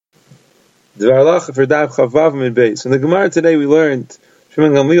Dvar Halacha for Daf Chavav Mid Beis. In the Gemara today we learned,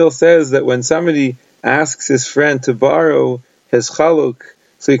 Shimon Gamliel says that when somebody asks his friend to borrow his chaluk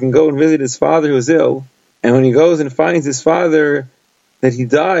so he can go and visit his father who is ill, and when he goes and finds his father that he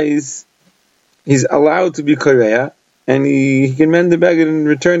dies, he's allowed to be koreya, and he can mend the beged and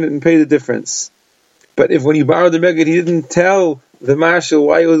return it and pay the difference. But if when he borrowed the beged he didn't tell the marshal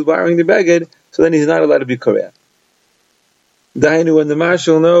why he was borrowing the beged, so then he's not allowed to be koreya. Dainu, when the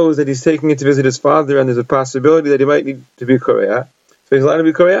marshal knows that he's taking it to visit his father and there's a possibility that he might need to be koreya, so he's allowed to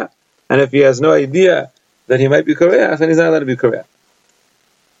be koreya. And if he has no idea that he might be koreya, then he's not allowed to be koreya.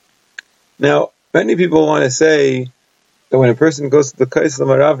 Now, many people want to say that when a person goes to the Kais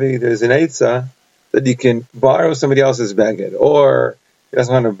Lamaravi, there's an eitzah that he can borrow somebody else's beged, or he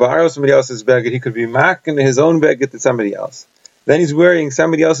doesn't want to borrow somebody else's beged, he could be making his own beged to somebody else. Then he's wearing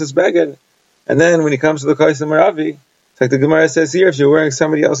somebody else's beged, and then when he comes to the Kais Lamaravi, like the Gemara says here, if you're wearing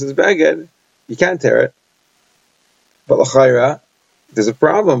somebody else's beged, you can't tear it. But l'chayra, there's a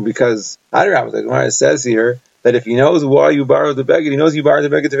problem because Adarab, the Gemara says here that if he knows why you borrowed the beged, he knows you borrowed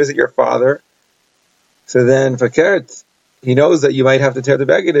the beged to visit your father. So then, fakert, he knows that you might have to tear the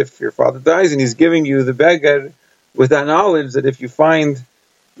beged if your father dies, and he's giving you the beged with that knowledge that if you find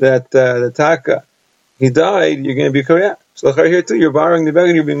that the taka he died, you're going to be koreya. So l'chayra here too, you're borrowing the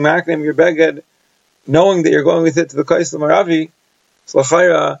beged, you're being maknim your beged, knowing that you're going with it to the Kais L'Maravi, so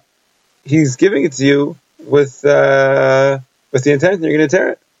l'chayra, he's giving it to you with the intent that you're going to tear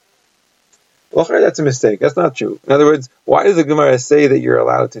it. L'chayra, that's a mistake. That's not true. In other words, why does the Gemara say that you're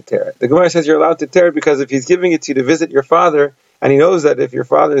allowed to tear it? The Gemara says you're allowed to tear it because if he's giving it to you to visit your father, and he knows that if your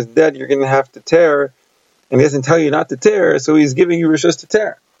father is dead, you're going to have to tear, and he doesn't tell you not to tear, so he's giving you rishus to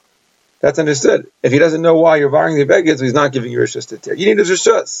tear. That's understood. If he doesn't know why you're borrowing the beged, so he's not giving you rishus to tear. You need his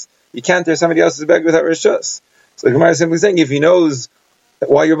rishus. You can't tear somebody else's beged without rishus. So the Gemara is simply saying if he knows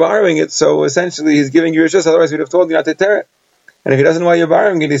why you're borrowing it, so essentially he's giving you rishus, otherwise he'd have told you not to tear it. And if he doesn't know why you're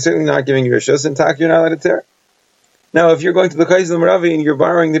borrowing it, he's certainly not giving you rishus, and you're not allowed to tear it. Now, if you're going to the Kais L'Maravi and you're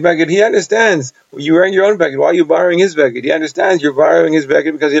borrowing the beged, he understands you're wearing your own beged. Why are you borrowing his beged? He understands you're borrowing his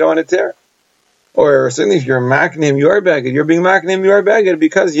beged because you don't want to tear it. Or certainly if you're maknim your beged, you're being maknim your beged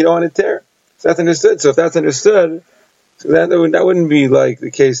because you don't want to tear it. So that's understood. So if that's understood, so that wouldn't be like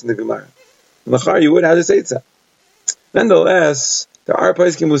the case in the Gemara. Machar, you would have to say it. Nonetheless, the Ar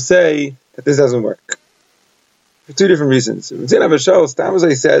Paiskim will say that this doesn't work. For two different reasons. Zain Abashal,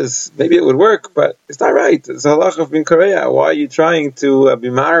 Stamazai says, maybe it would work, but it's not right. It's a halacha of being koreya. Why are you trying to be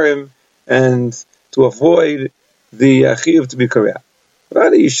marim and to avoid the chiyuv to be koreya?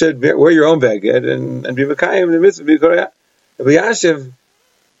 Rather, you should wear your own beged and be mekayim in the midst of being koreya. Rabbi Yashiv,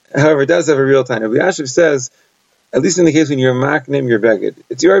 however, does have a real time. Rabbi Yashiv says, at least in the case when you're maknim your beged,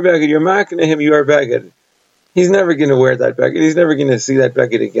 it's your beged, you're maknim him your beged. He's never going to wear that beged. He's never going to see that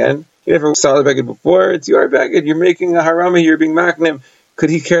beged again. He never saw the beged before. It's your beged. You're making a harama. You're being maknim. Could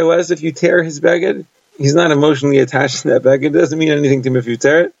he care less if you tear his beged? He's not emotionally attached to that beged. It doesn't mean anything to him if you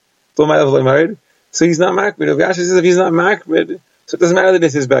tear it. So he's not makbid. If Yashiv says if he's not makbid, so it doesn't matter that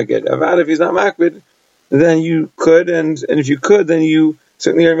it's his beged. If he's not makbid, then you could, and if you could, then you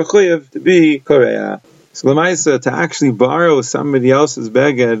certainly are mechuyev to be koreya. So Lamaisa, to actually borrow somebody else's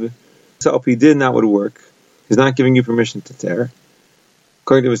beged, so if he did, that would work. He's not giving you permission to tear.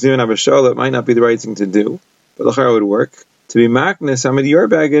 According to Zion Abashal, it might not be the right thing to do, but l'chara would work. To be maknes somebody your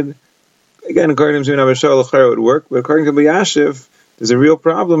beged, again, according to Zion Abashal, l'chara would work, but according to Yashiv, there's a real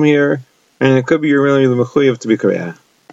problem here, and it could be you're really mechuyev to be koreya.